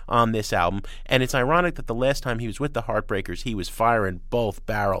lifting on this album, and it's ironic that the last time he was with the Heartbreakers, he was firing both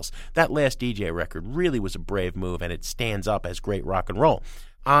barrels. That last DJ record really was a brave move, and it stands up as great rock and roll.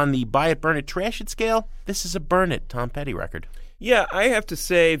 On the buy it, burn it, trash it scale, this is a burn it Tom Petty record. Yeah, I have to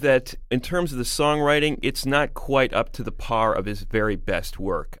say that in terms of the songwriting, it's not quite up to the par of his very best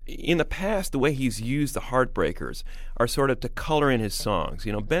work. In the past, the way he's used the Heartbreakers are sort of to color in his songs.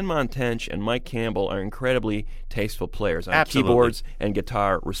 You know, Ben Montench and Mike Campbell are incredibly tasteful players on keyboards and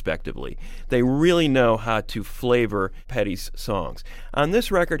guitar, respectively. They really know how to flavor Petty's songs. On this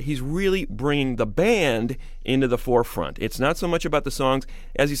record, he's really bringing the band into the forefront. It's not so much about the songs.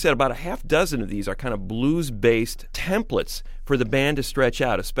 As you said, about a half dozen of these are kind of blues-based templates for the band to stretch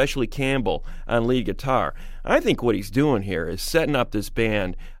out, especially Campbell on lead guitar. I think what he's doing here is setting up this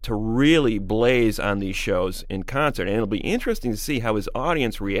band to really blaze on these shows in concert. And it'll be interesting to see how his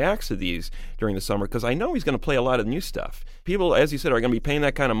audience reacts to these during the summer, because I know he's going to play a lot of new stuff. People, as you said, are going to be paying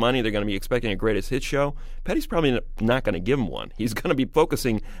that kind of money. They're going to be expecting a greatest hit show. Petty's probably not going to give them one. He's going to be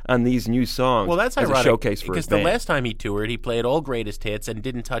focusing on these new songs that's as ironic, a showcase for his band. Because the last time he toured, he played all greatest hits and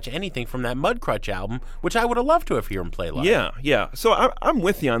didn't touch anything from that Mudcrutch album, which I would have loved to have heard him play live. Yeah. So I'm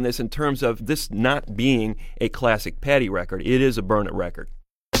with you on this in terms of this not being a classic Petty record. It is a burn it record.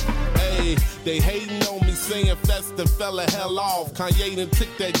 Hey, they hating on me saying Festin fell the hell off. Kanye done took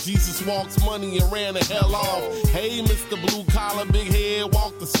that Jesus Walks money and ran the hell off. Hey, Mr. Blue Collar, big head,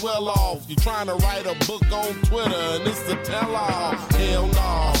 walk the swell off. You trying to write a book on Twitter and it's a tell-all. Hell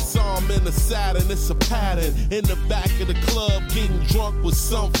no. Saw him in the Saturn, it's a pattern. In the back of the club, getting drunk with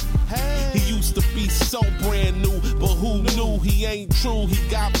something. He used to be so brand new, but who knew he ain't true? He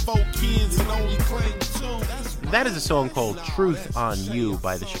got 4 kids and only claimed 2. That is a song called Truth on You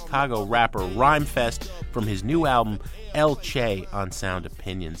by the Chicago rapper Rhymefest from his new album El Che on Sound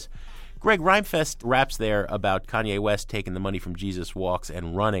Opinions. Greg, Rhymefest raps there about Kanye West taking the money from Jesus Walks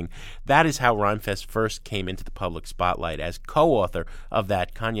and running. That is how Rhymefest first came into the public spotlight as co-author of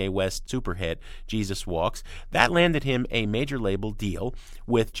that Kanye West super hit, Jesus Walks. That landed him a major label deal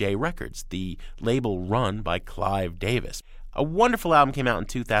with J Records, the label run by Clive Davis. A wonderful album came out in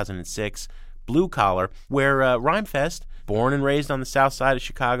 2006, Blue Collar, where Rhymefest, born and raised on the south side of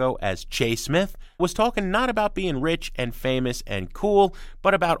Chicago as Che Smith, was talking not about being rich and famous and cool,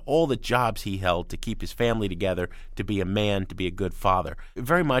 but about all the jobs he held to keep his family together, to be a man, to be a good father.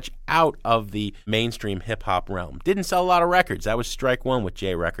 Very much out of the mainstream hip-hop realm. Didn't sell a lot of records. That was strike one with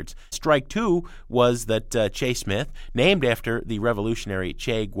J Records. Strike two was that Che Smith, named after the revolutionary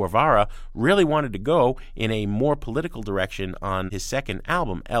Che Guevara, really wanted to go in a more political direction on his second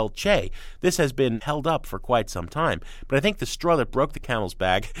album, El Che. This has been held up for quite some time, but I think the straw that broke the camel's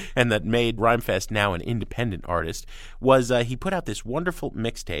back and that made Rhymefest now an independent artist was he put out this wonderful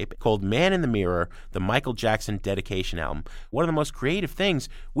mixtape called Man in the Mirror, the Michael Jackson dedication album. One of the most creative things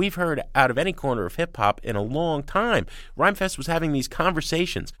we've heard out of any corner of hip-hop in a long time. Rhymefest was having these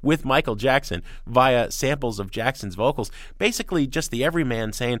conversations with Michael Jackson via samples of Jackson's vocals, basically just the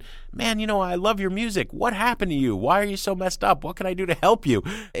everyman saying, man, you know, I love your music. What happened to you? Why are you so messed up? What can I do to help you?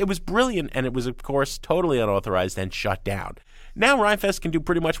 It was brilliant, and it was, of course, totally unauthorized and shut down. Now Rhymefest can do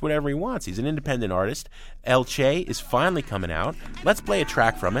pretty much whatever he wants. He's an independent artist. El Che is finally coming out. Let's play a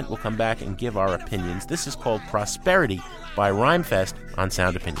track from it. We'll come back and give our opinions. This is called Prosperity by Rhymefest on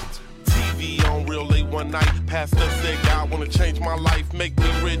Sound Opinions. TV on real late one night. Pastor said, God wanna change my life, make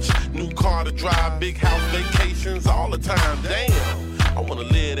me rich. New car to drive, big house vacations all the time. Damn, I wanna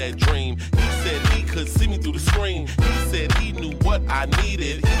live that dream. He said he could see me through the screen. He said he knew what I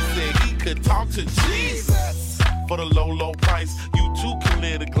needed. He said he could talk to Jesus. For the low, low price, you too can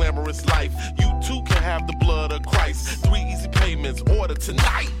live a glamorous life. You too can have the blood of Christ. 3 easy payments, order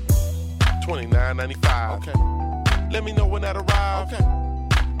tonight. $29.95. Okay. Let me know when that arrives. Okay.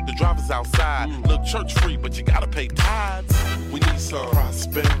 The driver's outside. Look, church free, but you gotta pay tithes. We need some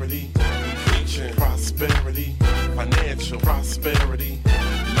prosperity. Preaching prosperity. Financial prosperity.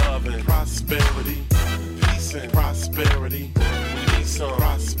 Loving prosperity. Peace and prosperity. We need some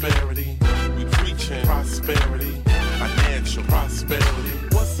prosperity. We preaching prosperity. Financial prosperity.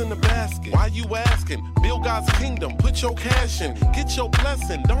 What's in the basket? Why you asking? Build God's kingdom, put your cash in. Get your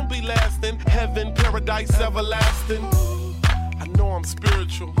blessing, don't be lasting. Heaven, paradise, everlasting. I know I'm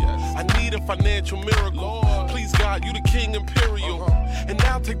spiritual. Yes. I need a financial miracle. Lord. Please God, you the king imperial. And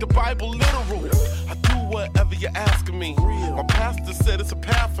now take the Bible literal. I do whatever you're asking me. My pastor said it's a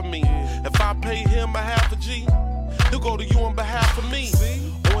path for me. If I pay him a half a G, He'll go to you on behalf of me.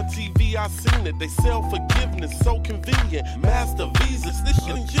 On TV, I seen it. They sell forgiveness, so convenient. Master visas, this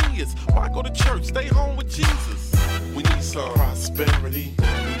shit ingenious. Why go to church? Stay home with Jesus. We need some prosperity.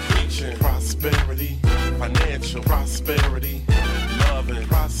 We preaching prosperity. Financial prosperity. Love and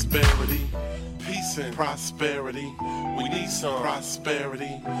prosperity. Peace and prosperity. We need some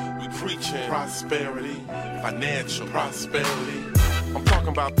prosperity. We preaching prosperity. Financial prosperity. I'm talking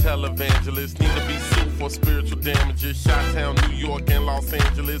about televangelists, need to be sued for spiritual damages. Chi-Town, New York, and Los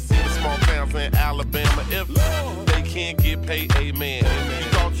Angeles. See the small towns in Alabama. If they can't get paid, amen. You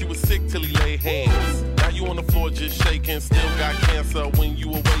thought you was sick till he laid hands. Now you on the floor just shaking, still got cancer when you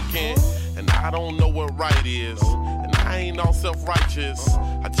awaken. And I don't know what right is, and I ain't all self-righteous.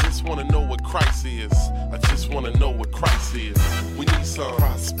 I just want to know what Christ is. I just want to know what Christ is. We need some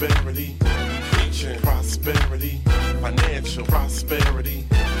prosperity. Preaching prosperity. Financial prosperity,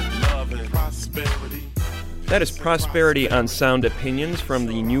 love and prosperity. That is Prosperity on Sound Opinions from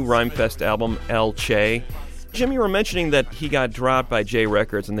the new Rhymefest album, El Che. Jim, you were mentioning that he got dropped by J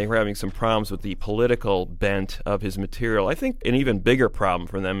Records and they were having some problems with the political bent of his material. I think an even bigger problem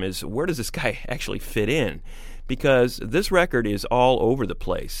for them is, where does this guy actually fit in? Because this record is all over the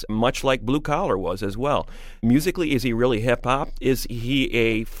place, much like Blue Collar was as well. Musically, is he really hip-hop? Is he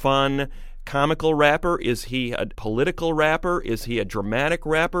a fun comical rapper? Is he a political rapper? Is he a dramatic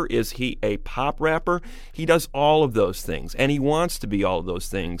rapper? Is he a pop rapper? He does all of those things, and he wants to be all of those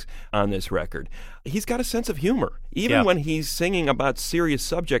things on this record. He's got a sense of humor. Even when he's singing about serious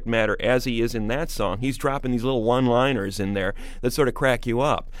subject matter, as he is in that song, he's dropping these little one-liners in there that sort of crack you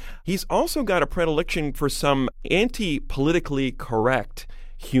up. He's also got a predilection for some anti-politically correct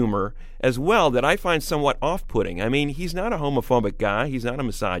humor as well that I find somewhat off-putting. I mean, he's not a homophobic guy, he's not a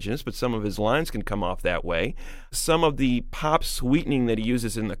misogynist, but some of his lines can come off that way. Some of the pop sweetening that he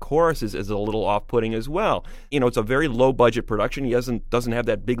uses in the choruses is a little off-putting as well. You know, it's a very low-budget production. He doesn't have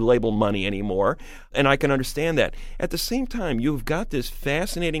that big label money anymore, and I can understand that. At the same time, you've got this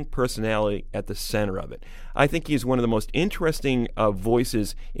fascinating personality at the center of it. I think he's one of the most interesting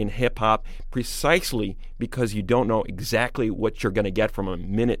voices in hip-hop, precisely because you don't know exactly what you're going to get from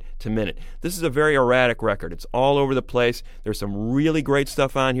him minute to minute. This is a very erratic record. It's all over the place. There's some really great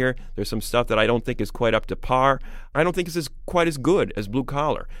stuff on here. There's some stuff that I don't think is quite up to par. I don't think it's quite as good as Blue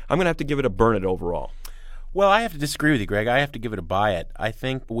Collar. I'm going to have to give it a burn it overall. Well, I have to disagree with you, Greg. I have to give it a buy it. I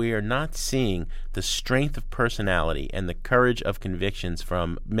think we are not seeing the strength of personality and the courage of convictions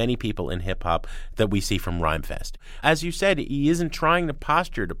from many people in hip-hop that we see from Rhymefest. As you said, he isn't trying to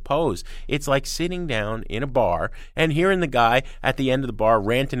posture, to pose. It's like sitting down in a bar and hearing the guy at the end of the bar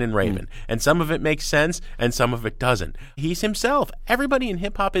ranting and raving. And some of it makes sense and some of it doesn't. He's himself. Everybody in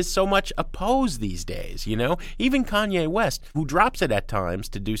hip-hop is so much opposed these days, you know? Even Kanye West, who drops it at times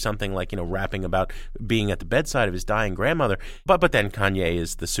to do something like, you know, rapping about being at the bedside of his dying grandmother. But then Kanye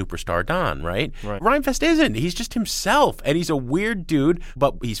is the superstar Don, right? Rhymefest isn't. He's just himself, and he's a weird dude,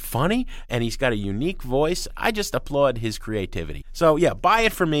 but he's funny, and he's got a unique voice. I just applaud his creativity. So, yeah, buy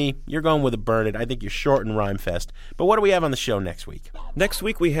it for me. You're going with a burn it. I think you're short in Rhymefest. But what do we have on the show next week? Next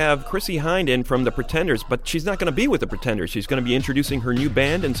week we have Chrissy Hind in from The Pretenders, but she's not going to be with The Pretenders. She's going to be introducing her new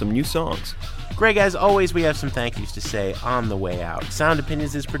band and some new songs. Greg, as always, we have some thank yous to say on the way out. Sound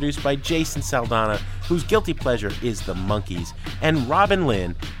Opinions is produced by Jason Saldana, whose guilty pleasure is the Monkees, and Robin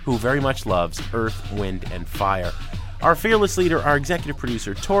Lynn, who very much loves Earth, Wind, and Fire. Our fearless leader, our executive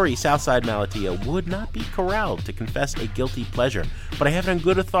producer, Tori Southside Malatia, would not be corralled to confess a guilty pleasure, but I have it on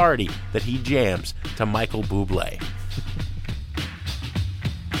good authority that he jams to Michael Bublé.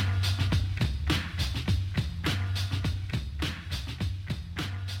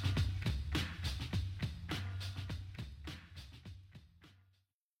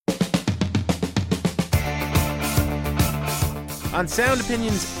 On Sound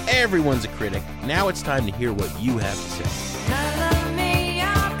Opinions, everyone's a critic. Now it's time to hear what you have to say.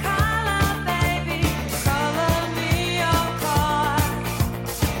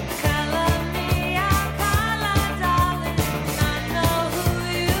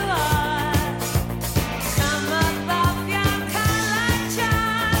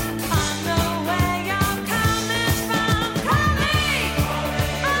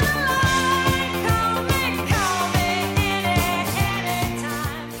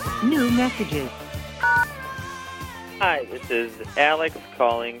 Messages. Hi, this is Alex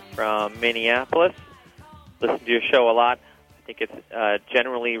calling from Minneapolis. Listen to your show a lot. I think it's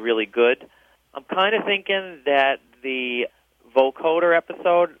generally really good. I'm kind of thinking that the vocoder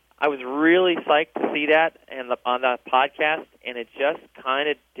episode, I was really psyched to see that on the podcast, and it just kind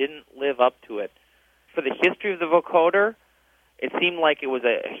of didn't live up to it. For the history of the vocoder, it seemed like it was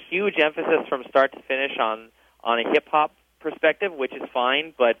a huge emphasis from start to finish on on a hip-hop perspective, which is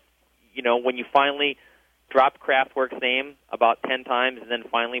fine, but, you know, when you finally dropped Kraftwerk's name about 10 times and then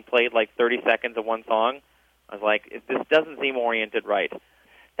finally played like 30 seconds of one song, I was like, this doesn't seem oriented right.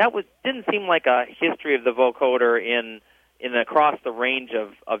 That didn't seem like a history of the vocoder in across the range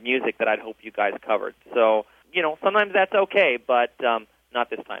of music that I'd hope you guys covered. So, you know, sometimes that's okay, but not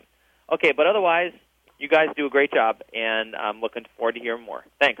this time. Okay, but otherwise, you guys do a great job, and I'm looking forward to hearing more.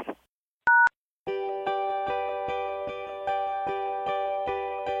 Thanks.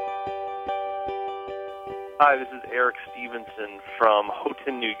 Hi, this is Eric Stevenson from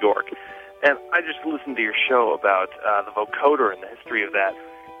Houghton, New York, and I just listened to your show about the vocoder and the history of that,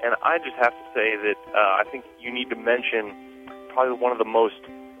 and I just have to say that I think you need to mention probably one of the most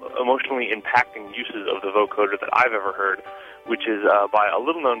emotionally impacting uses of the vocoder that I've ever heard, which is by a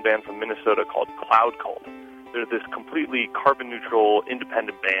little-known band from Minnesota called Cloud Cult. They're this completely carbon-neutral,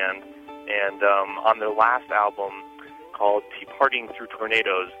 independent band, and on their last album called Tea Partying Through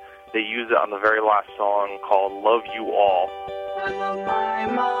Tornadoes, they use it on the very last song called Love You All. I love my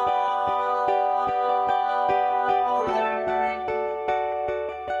mother.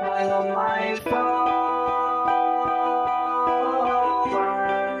 I love my father.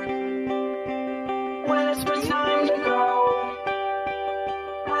 When it's my time to go,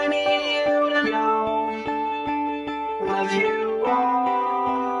 I need you to know. Love you all.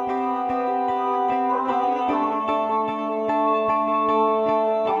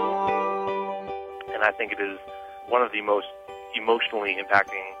 And I think it is one of the most emotionally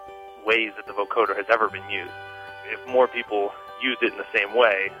impacting ways that the vocoder has ever been used. If more people used it in the same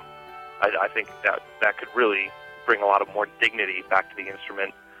way, I think that could really bring a lot of more dignity back to the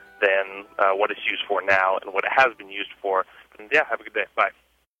instrument than what it's used for now and what it has been used for. And yeah, have a good day. Bye.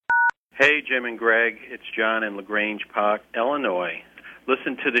 Hey, Jim and Greg. It's John in LaGrange Park, Illinois.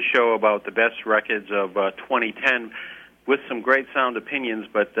 Listen to the show about the best records of 2010 with some great sound opinions,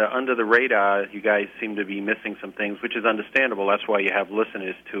 but under the radar, you guys seem to be missing some things, which is understandable. That's why you have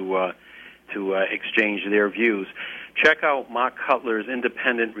listeners to exchange their views. Check out Mark Cutler's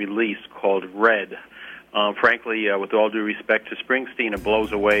independent release called Red. Frankly, with all due respect to Springsteen, it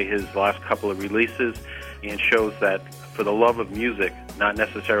blows away his last couple of releases and shows that for the love of music, not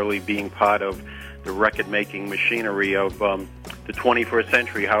necessarily being part of the record-making machinery of the 21st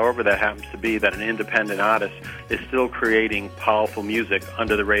century, however that happens to be, that an independent artist is still creating powerful music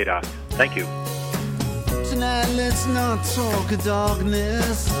under the radar. Thank you. Tonight let's not talk of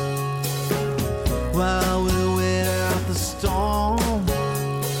darkness while we wait out the storm.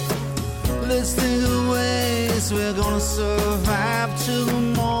 Let's think of ways we're gonna survive till the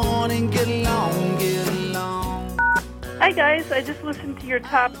morning. Get along, get along. Hi guys, I just listened to your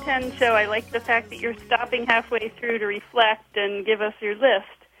top 10 show. I like the fact that you're stopping halfway through to reflect and give us your list.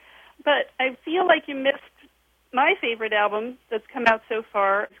 But I feel like you missed my favorite album that's come out so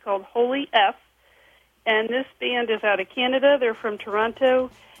far. It's called Holy F. And this band is out of Canada. They're from Toronto.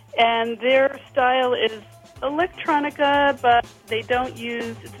 And their style is electronica, but they don't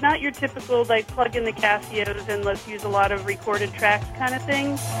use, it's not your typical, like, plug in the Casios and let's use a lot of recorded tracks kind of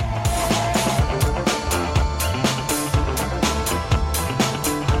thing.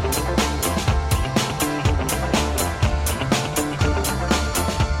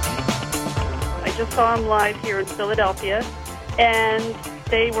 I just saw them live here in Philadelphia, and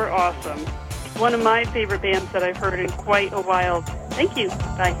they were awesome. One of my favorite bands that I've heard in quite a while. Thank you.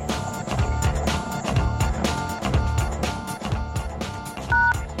 Bye.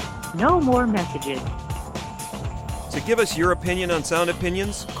 No more messages. To give us your opinion on Sound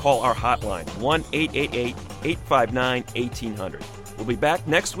Opinions, call our hotline, 1-888-859-1800. We'll be back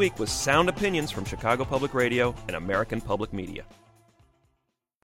next week with Sound Opinions from Chicago Public Radio and American Public Media.